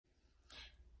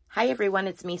Hi everyone,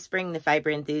 it's me, Spring, the fiber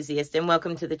enthusiast, and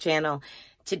welcome to the channel.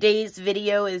 Today's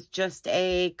video is just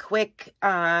a quick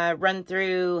run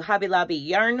through Hobby Lobby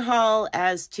yarn haul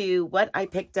as to what I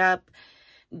picked up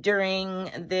during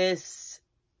this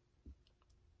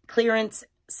clearance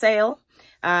sale.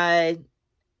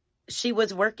 She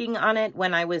was working on it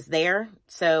when I was there,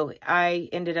 so I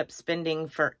ended up spending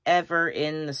forever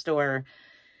in the store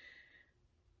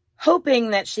hoping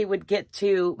that she would get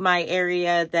to my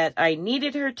area that I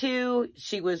needed her to.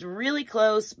 She was really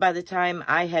close by the time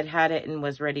I had it and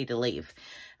was ready to leave.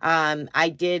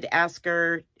 I did ask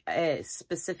her a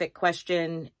specific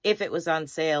question if it was on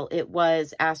sale. It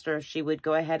was. Asked her if she would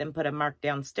go ahead and put a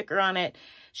markdown sticker on it.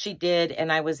 She did,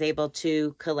 and I was able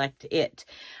to collect it.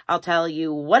 I'll tell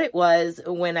you what it was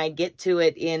when I get to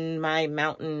it in my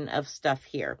mountain of stuff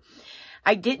here.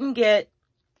 I didn't get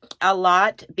a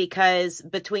lot because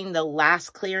between the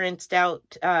last clearanced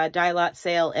out die lot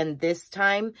sale and this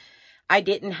time, I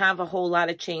didn't have a whole lot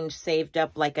of change saved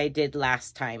up like I did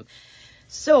last time.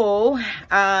 So,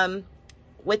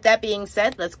 with that being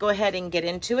said, let's go ahead and get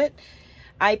into it.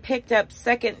 I picked up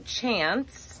Second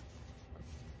Chance,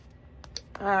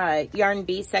 Yarn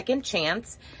Bee Second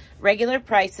Chance. Regular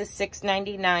price is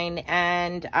 $6.99,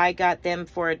 and I got them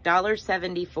for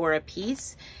 $1.74 a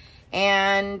piece.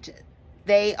 And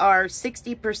they are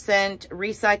 60%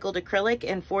 recycled acrylic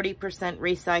and 40%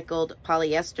 recycled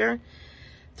polyester,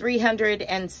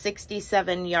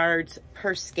 367 yards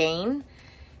per skein.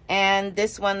 And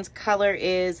this one's color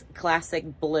is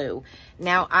classic blue.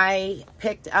 Now, I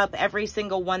picked up every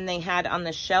single one they had on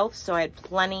the shelf, so I had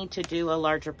plenty to do a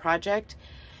larger project.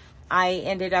 I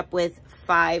ended up with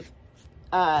 5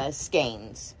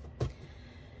 skeins.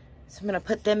 So I'm going to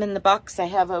put them in the box I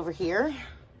have over here.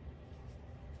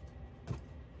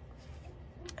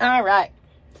 All right.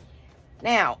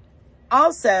 Now,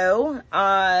 also,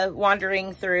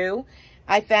 wandering through,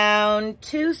 I found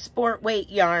 2 sport weight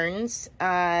yarns.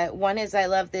 One is I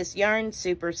Love This Yarn,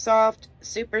 super soft,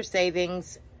 super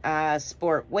savings,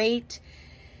 sport weight.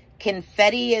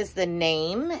 Confetti is the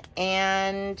name,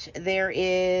 and there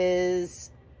is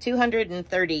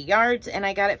 230 yards, and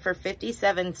I got it for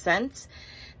 57 cents.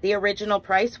 The original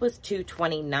price was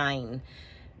 $2.29.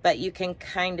 But you can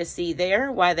kind of see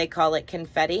there why they call it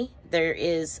confetti. There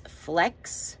is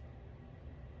flex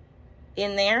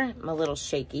in there. I'm a little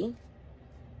shaky.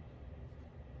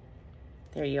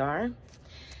 There you are.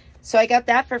 So I got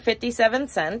that for 57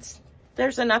 cents.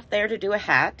 There's enough there to do a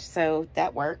hat, so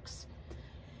that works.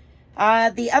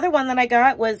 The other one that I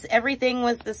got was everything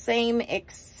was the same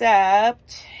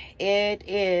except it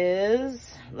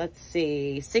is, let's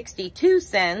see, 62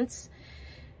 cents.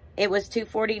 It was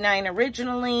 $2.49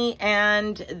 originally,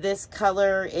 and this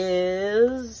color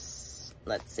is,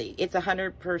 let's see, it's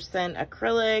 100%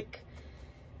 acrylic,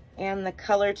 and the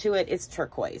color to it is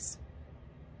turquoise.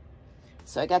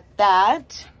 So I got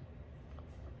that.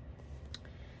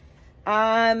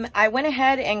 I went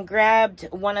ahead and grabbed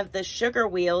one of the Sugar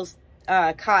Wheels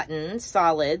cotton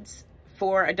solids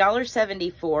for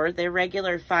 $1.74. They're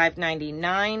regular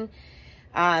 $5.99.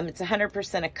 It's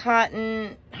 100%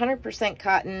 cotton,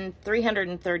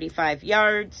 335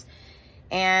 yards,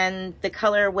 and the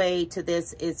colorway to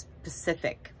this is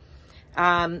Pacific.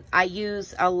 I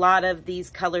use a lot of these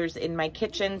colors in my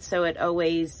kitchen, so it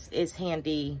always is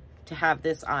handy to have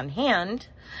this on hand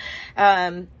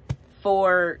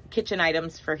for kitchen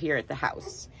items for here at the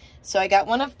house. So I got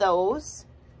one of those.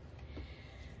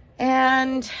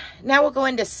 And now we'll go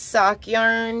into sock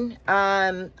yarn.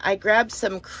 I grabbed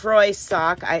some Croy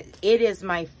sock. It is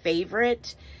my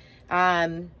favorite.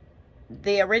 The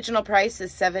original price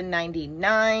is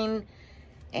 $7.99.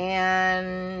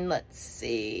 And let's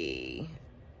see.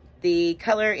 The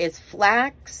color is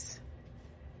flax.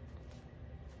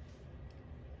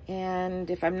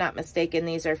 And if I'm not mistaken,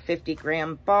 these are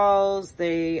 50-gram balls.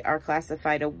 They are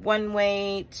classified a 1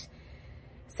 weight.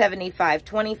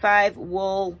 75-25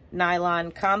 wool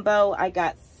nylon combo. I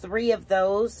got 3 of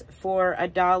those for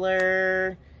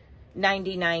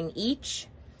 $1.99 each,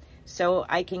 so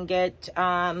I can get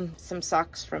some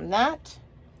socks from that.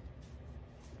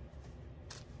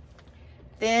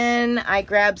 Then I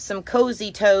grabbed some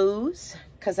cozy toes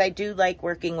because I do like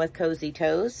working with cozy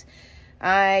toes.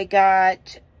 I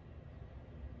got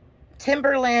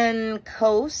Timberland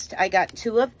Coast. I got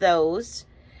 2 of those.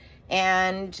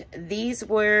 And these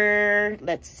were,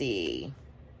 let's see,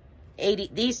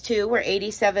 these 2 were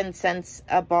 87 cents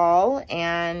a ball,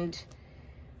 and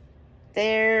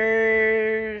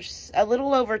there's a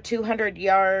little over 200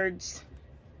 yards.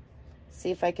 Let's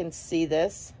see if I can see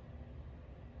this.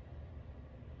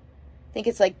 I think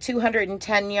it's like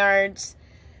 210 yards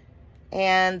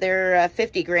And they're a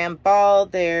 50-gram ball.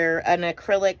 They're an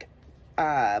acrylic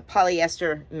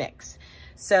polyester mix.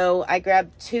 So I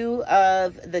grabbed 2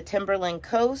 of the Timberland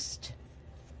Coast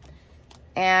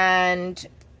and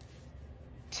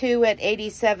 2 at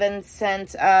 87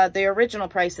 cents. The original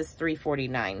price is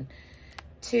 $3.49.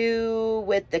 2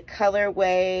 with the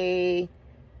colorway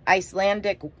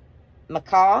Icelandic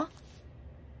Macaw.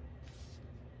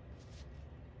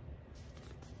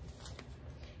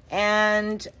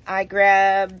 And I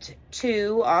grabbed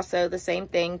 2, also the same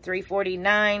thing, $3.49,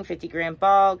 50-gram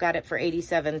ball, got it for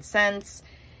 87 cents.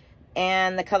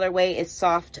 And the colorway is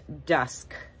Soft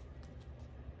Dusk.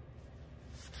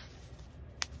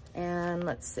 And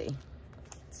let's see.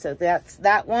 So that's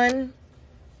that one.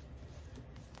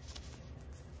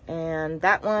 And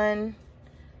that one.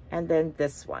 And then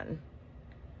this one.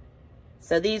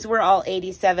 So these were all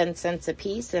 87 cents a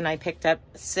piece, and I picked up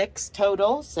 6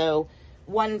 total. So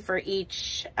 1 for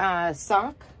each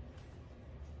sock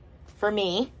for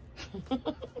me.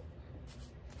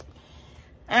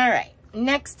 All right,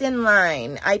 next in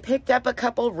line, I picked up a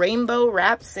couple Rainbow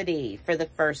Rhapsody for the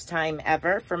first time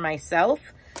ever for myself.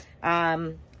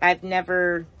 I've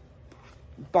never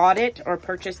bought it or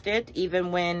purchased it,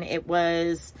 even when it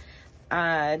was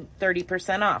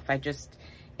 30% off.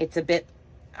 It's a bit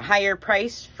higher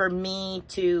price for me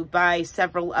to buy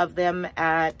several of them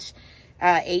at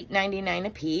 $8.99 a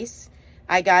piece.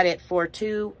 I got it for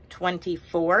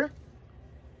 $2.24.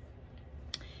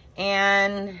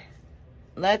 And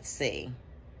let's see.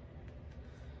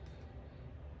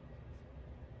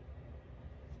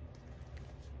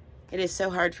 It is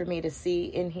so hard for me to see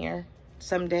in here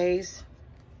some days.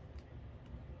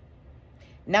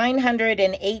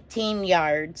 918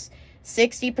 yards,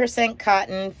 60%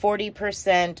 cotton,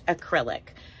 40% acrylic.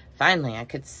 Finally, I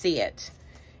could see it.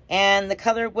 And the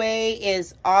colorway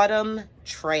is Autumn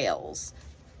Trails,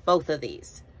 both of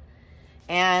these.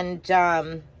 And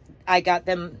I got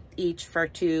them each for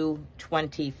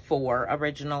 $2.24,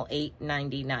 original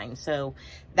 $8.99. So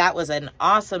that was an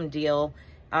awesome deal.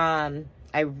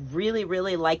 I really,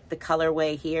 really like the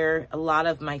colorway here. A lot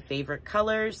of my favorite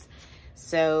colors.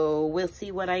 So we'll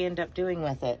see what I end up doing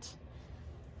with it.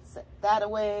 Set that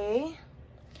away.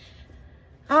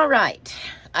 All right.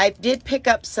 I did pick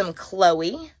up some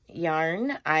Chloe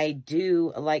yarn. I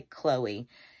do like Chloe.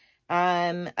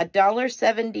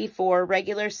 $1.74,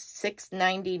 regular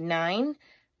 $6.99.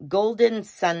 Golden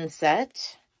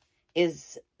Sunset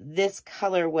is this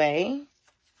colorway.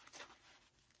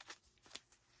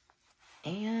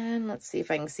 And let's see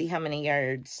if I can see how many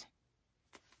yards.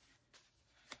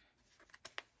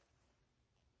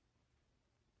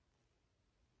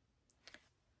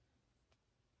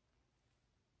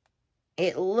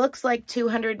 It looks like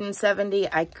 270.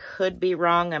 I could be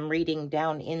wrong. I'm reading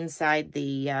down inside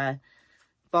the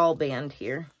ball band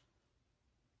here.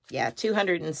 Yeah,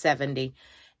 270.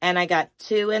 And I got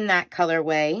 2 in that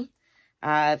colorway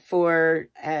for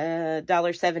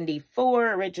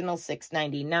 $1.74, original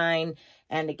 $6.99.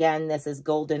 And again, this is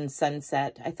Golden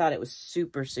Sunset. I thought it was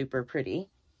super, super pretty.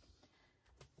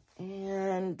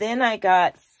 And then I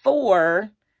got 4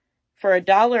 for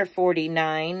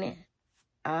 $1.49.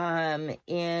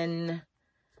 In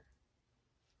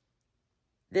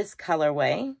this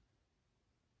colorway.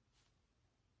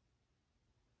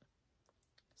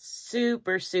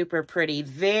 Super, super pretty.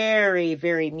 Very,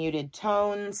 very muted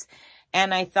tones.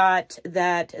 And I thought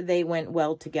that they went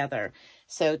well together.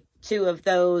 So 2 of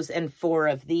those and 4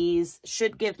 of these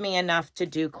should give me enough to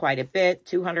do quite a bit.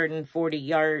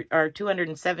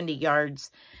 270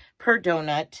 yards per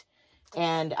donut.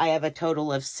 And I have a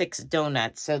total of 6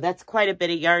 donuts. So that's quite a bit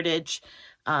of yardage.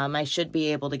 I should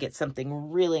be able to get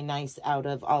something really nice out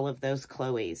of all of those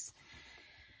Chloes.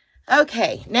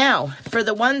 Okay, now for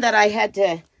the one that I had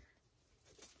to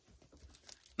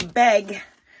beg,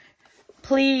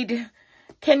 plead,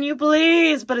 can you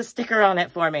please put a sticker on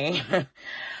it for me?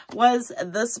 Was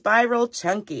the Spiral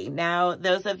Chunky. Now,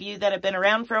 those of you that have been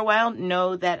around for a while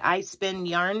know that I spin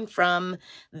yarn from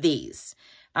these.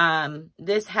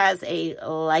 This has a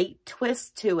light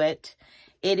twist to it.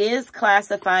 It is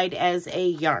classified as a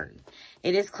yarn.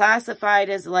 It is classified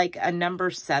as like a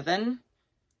number 7.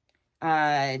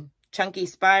 Chunky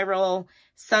Spiral,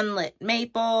 Sunlit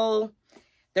Maple.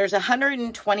 There's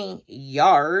 120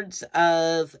 yards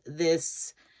of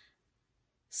this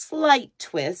slight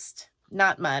twist.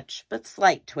 Not much, but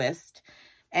slight twist.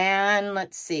 And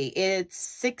let's see, it's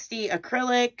 60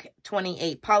 acrylic,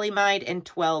 28 polyamide, and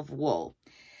 12 wool.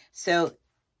 So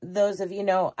those of you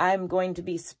know, I'm going to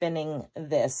be spinning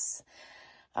this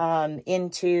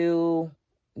into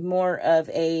more of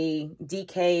a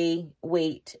DK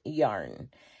weight yarn.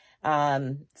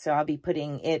 So I'll be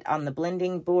putting it on the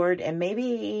blending board, and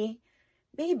maybe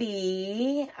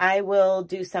I will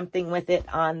do something with it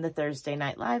on the Thursday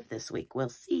Night Live this week. We'll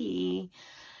see.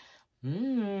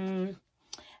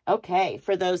 Okay,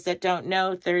 for those that don't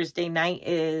know, Thursday night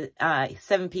is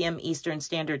 7 p.m. Eastern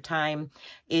Standard Time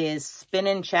is Spin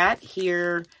and Chat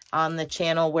here on the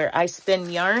channel where I spin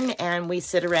yarn and we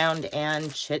sit around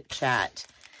and chit chat.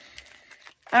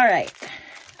 All right,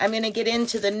 I'm going to get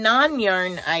into the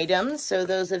non-yarn items. So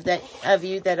those of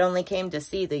you that only came to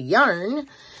see the yarn,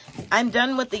 I'm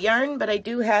done with the yarn, but I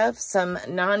do have some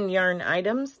non-yarn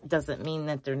items. Doesn't mean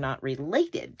that they're not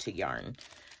related to yarn.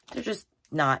 They're just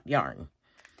not yarn.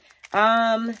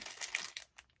 Now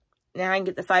I can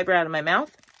get the fiber out of my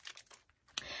mouth.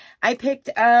 I picked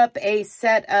up a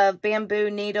set of bamboo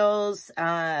needles.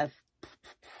 I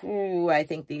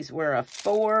think these were a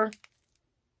 4.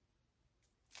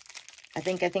 I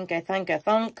think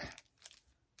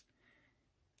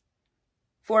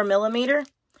 4mm.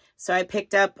 So I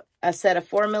picked up a set of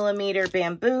 4mm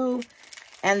bamboo,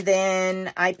 and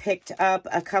then I picked up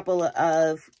a couple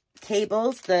of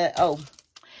cables.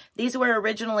 These were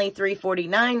originally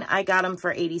 $3.49. I got them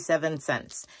for 87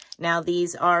 cents. Now,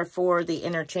 these are for the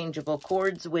interchangeable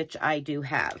cords, which I do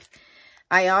have.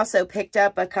 I also picked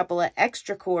up a couple of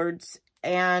extra cords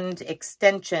and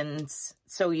extensions,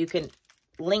 so you can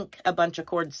link a bunch of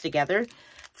cords together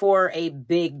for a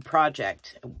big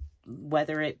project,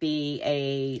 whether it be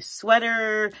a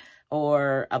sweater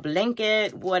or a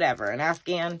blanket, whatever, an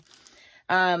Afghan.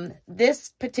 This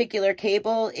particular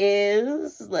cable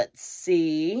is, let's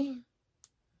see,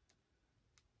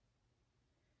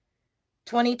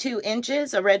 22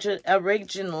 inches,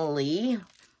 originally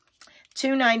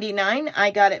 $2.99.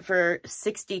 I got it for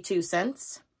 62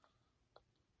 cents.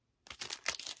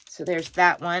 So there's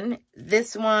that one.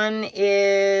 This one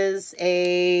is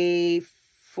a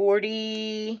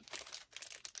 49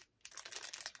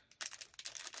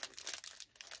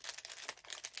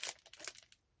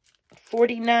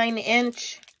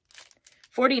 inch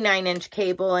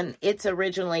cable, and it's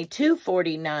originally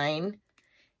 $2.49,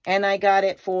 and I got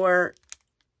it for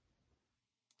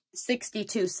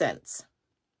 62 cents.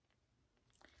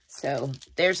 So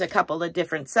there's a couple of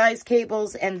different size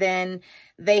cables, and then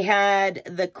they had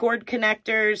the cord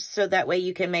connectors so that way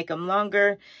you can make them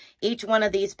longer. Each one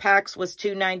of these packs was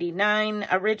 $2.99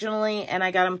 originally, and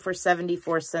I got them for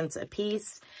 74 cents a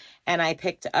piece, and I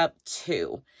picked up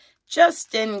 2.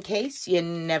 Just in case, you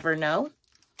never know.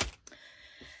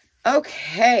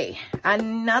 Okay,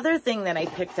 another thing that I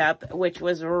picked up, which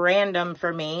was random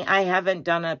for me. I haven't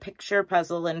done a picture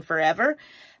puzzle in forever,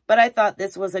 but I thought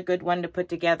this was a good one to put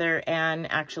together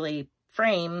and actually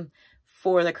frame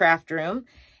for the craft room.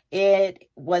 It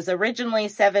was originally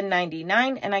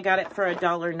 $7.99, and I got it for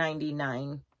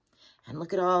 $1.99. And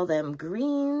look at all them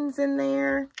greens in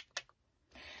there.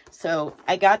 So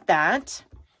I got that.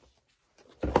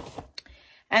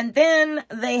 And then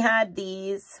they had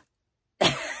these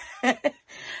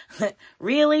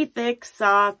really thick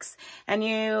socks. And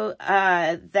you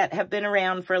that have been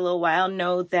around for a little while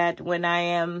know that when I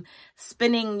am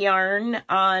spinning yarn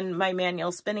on my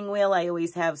manual spinning wheel, I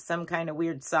always have some kind of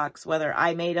weird socks, whether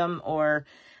I made them or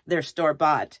they're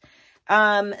store-bought.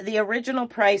 The original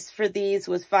price for these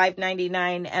was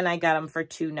 $5.99, and I got them for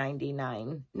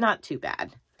 $2.99. Not too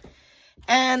bad.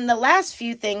 And the last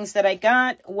few things that I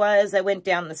got was I went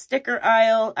down the sticker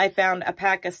aisle. I found a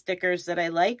pack of stickers that I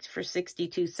liked for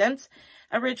 62 cents,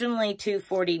 originally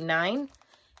 $2.49,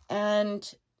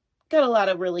 and got a lot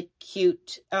of really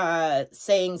cute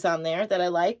sayings on there that I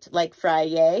liked, like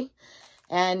Friday,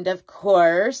 and of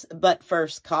course, but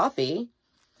first coffee.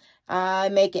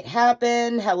 Make it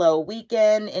happen, hello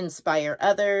weekend, inspire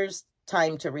others,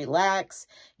 time to relax,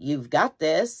 you've got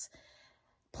this,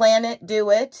 plan it,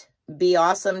 do it. Be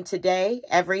awesome today.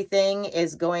 Everything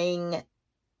is going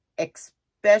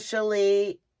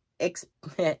exactly.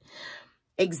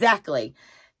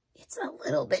 It's a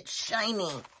little bit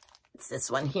shiny. It's this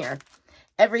one here.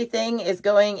 Everything is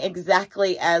going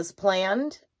exactly as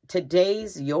planned.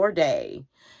 Today's your day.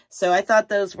 So I thought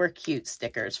those were cute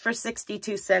stickers. For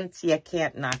 62 cents, you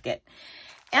can't knock it.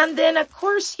 And then, of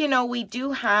course, you know, we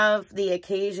do have the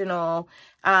occasional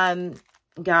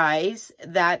guys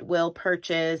that will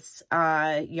purchase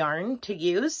yarn to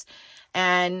use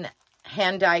and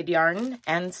hand-dyed yarn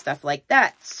and stuff like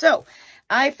that. So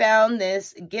I found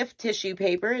this gift tissue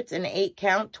paper. It's an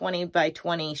 8-count 20 by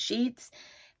 20 sheets,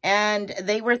 and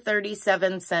they were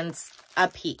 37 cents a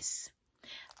piece.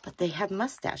 But they have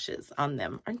mustaches on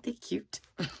them. Aren't they cute?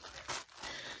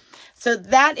 So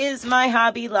that is my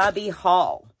Hobby Lobby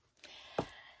haul.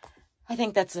 I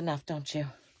think that's enough, don't you?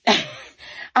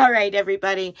 All right,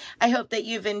 everybody. I hope that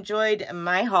you've enjoyed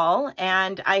my haul,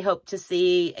 and I hope to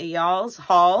see y'all's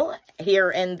haul here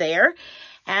and there.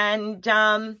 And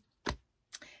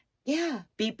yeah,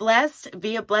 be blessed,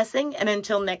 be a blessing. And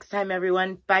until next time,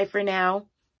 everyone, bye for now.